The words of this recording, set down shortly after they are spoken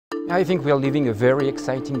I think we are living a very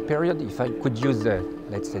exciting period. If I could use a,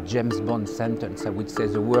 let's say, James Bond sentence, I would say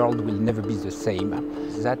the world will never be the same.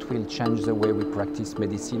 That will change the way we practice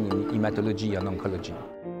medicine in hematology and oncology.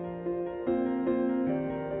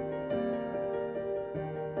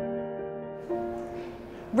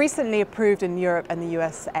 Recently approved in Europe and the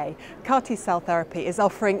USA, CAR T-cell therapy is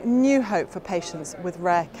offering new hope for patients with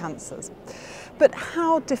rare cancers. But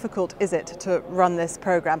how difficult is it to run this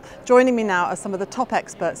programme? Joining me now are some of the top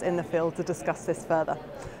experts in the field to discuss this further.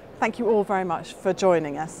 Thank you all very much for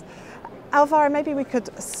joining us. Álvaro, maybe we could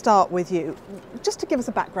start with you. Just to give us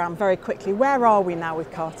a background very quickly, where are we now with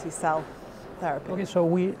CAR T-cell therapy? Okay, so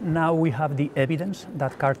now we have the evidence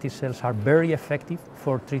that CAR T-cells are very effective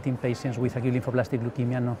for treating patients with acute lymphoblastic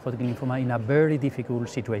leukemia and non-Hodgkin lymphoma in a very difficult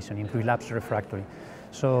situation, in relapse refractory.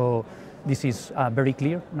 So this is very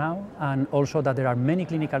clear now, and also that there are many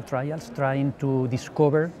clinical trials trying to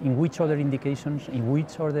discover in which other indications, in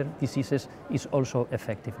which other diseases is also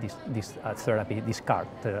effective this therapy, this CAR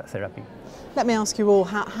therapy. Let me ask you all,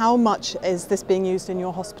 how much is this being used in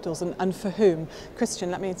your hospitals and for whom?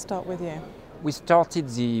 Christian, let me start with you. We started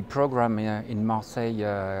the program in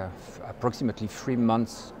Marseille approximately 3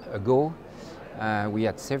 months ago. We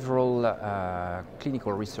had several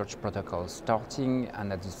clinical research protocols starting,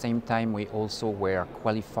 and at the same time we also were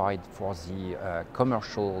qualified for the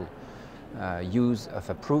commercial use of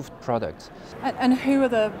approved products. And who are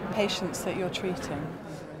the patients that you're treating?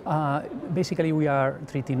 Basically, we are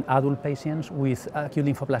treating adult patients with acute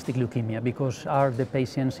lymphoblastic leukemia because are the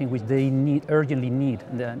patients in which they urgently need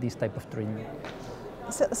this type of treatment.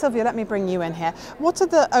 Silvia, let me bring you in here. What are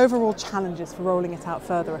the overall challenges for rolling it out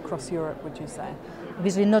further across Europe, would you say?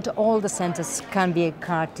 Obviously, not all the centers can be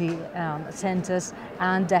CAR T centers,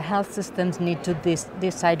 and the health systems need to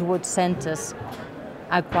decide what centers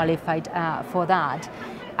are qualified for that.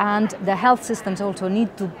 And the health systems also need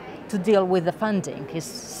to deal with the funding. It's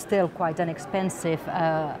still quite an expensive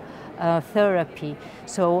therapy,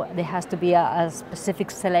 so there has to be a specific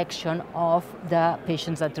selection of the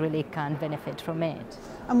patients that really can benefit from it.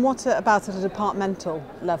 And what about at a departmental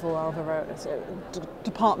level, Álvaro?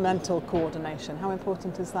 Departmental coordination, how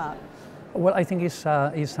important is that? Well, I think it's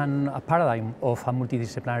a paradigm of a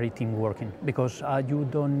multidisciplinary team working, because you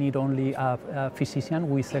don't need only a physician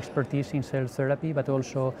with expertise in cell therapy, but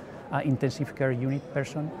also an intensive care unit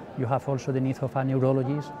person. You have also the need of a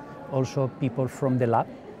neurologist, also people from the lab,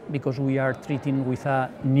 because we are treating with a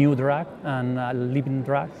new drug and a living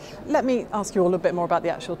drug. Let me ask you all a bit more about the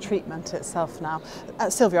actual treatment itself now.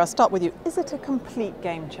 Sylvia, I'll start with you. Is it a complete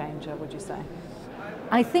game changer, would you say?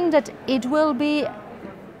 I think that it will be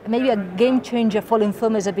maybe a game changer for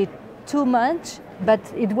lymphoma is a bit too much, but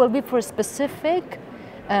it will be for specific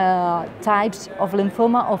types of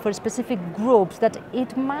lymphoma or for specific groups that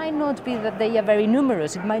it might not be that they are very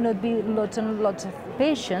numerous, it might not be lots and lots of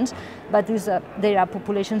patients, but there are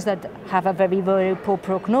populations that have a very, very poor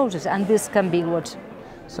prognosis, and this can be what.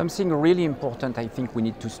 Something really important I think we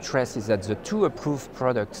need to stress is that the 2 approved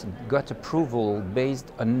products got approval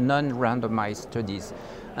based on non-randomized studies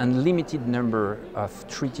and limited number of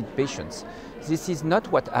treated patients. This is not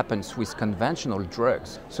what happens with conventional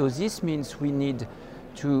drugs. So this means we need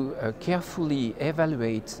to carefully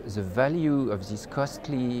evaluate the value of these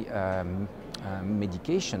costly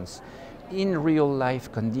medications in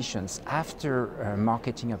real-life conditions after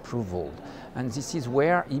marketing approval. And this is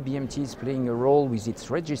where EBMT is playing a role with its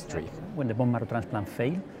registry. When the bone marrow transplant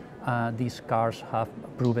failed, these CARs have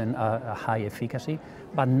proven a high efficacy,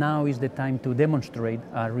 but now is the time to demonstrate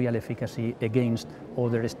real efficacy against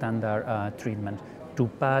other standard treatments, to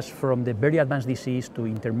pass from the very advanced disease to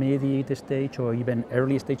intermediate stage or even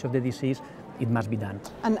early stage of the disease. It must be done.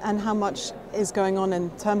 And how much is going on in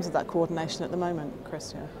terms of that coordination at the moment,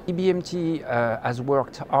 Christian? EBMT has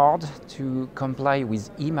worked hard to comply with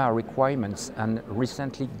EMA requirements and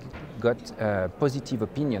recently got a positive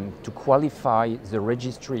opinion to qualify the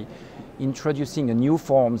registry, introducing a new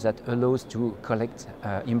form that allows to collect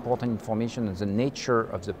important information on the nature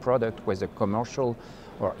of the product, whether commercial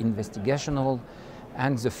or investigational,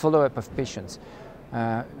 and the follow-up of patients.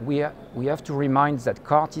 We have to remind that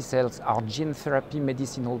CAR T-cells are gene therapy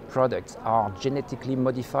medicinal products, are genetically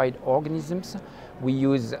modified organisms. We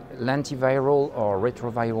use lentiviral or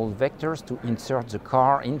retroviral vectors to insert the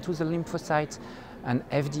CAR into the lymphocytes, and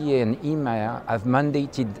FDA and EMA have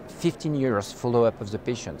mandated 15 years follow-up of the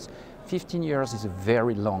patients. 15 years is a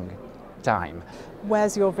very long time.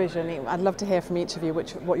 Where's your vision? I'd love to hear from each of you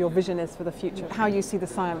what your vision is for the future, how you see the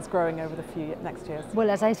science growing over the next years.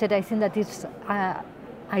 Well, as I said, I think that it's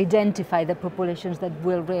identify the populations that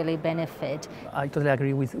will really benefit. I totally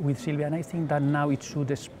agree with Silvia, and I think that now it should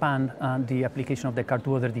expand the application of the CAR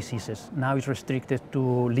to other diseases. Now it's restricted to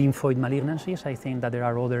lymphoid malignancies. I think that there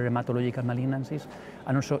are other hematological malignancies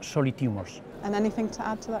and also solid tumors. And anything to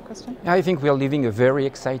add to that, Christian? I think we are living a very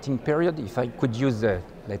exciting period. If I could use a,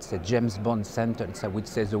 let's say, James Bond sentence, I would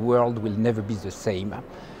say the world will never be the same.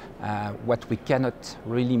 What we cannot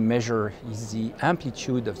really measure is the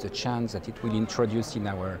amplitude of the change that it will introduce in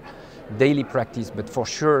our daily practice, but for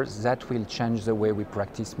sure that will change the way we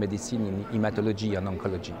practice medicine in hematology and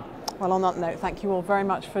oncology. Well, on that note, thank you all very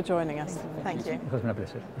much for joining us. Thank you. It has been a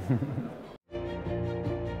pleasure.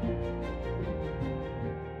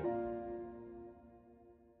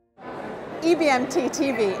 EBMT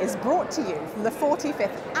TV is brought to you from the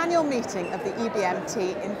 45th annual meeting of the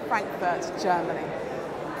EBMT in Frankfurt, Germany.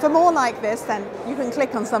 For more like this, then you can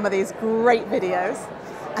click on some of these great videos.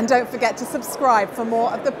 And don't forget to subscribe for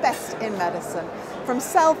more of the best in medicine, from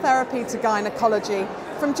cell therapy to gynecology,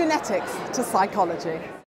 from genetics to psychology.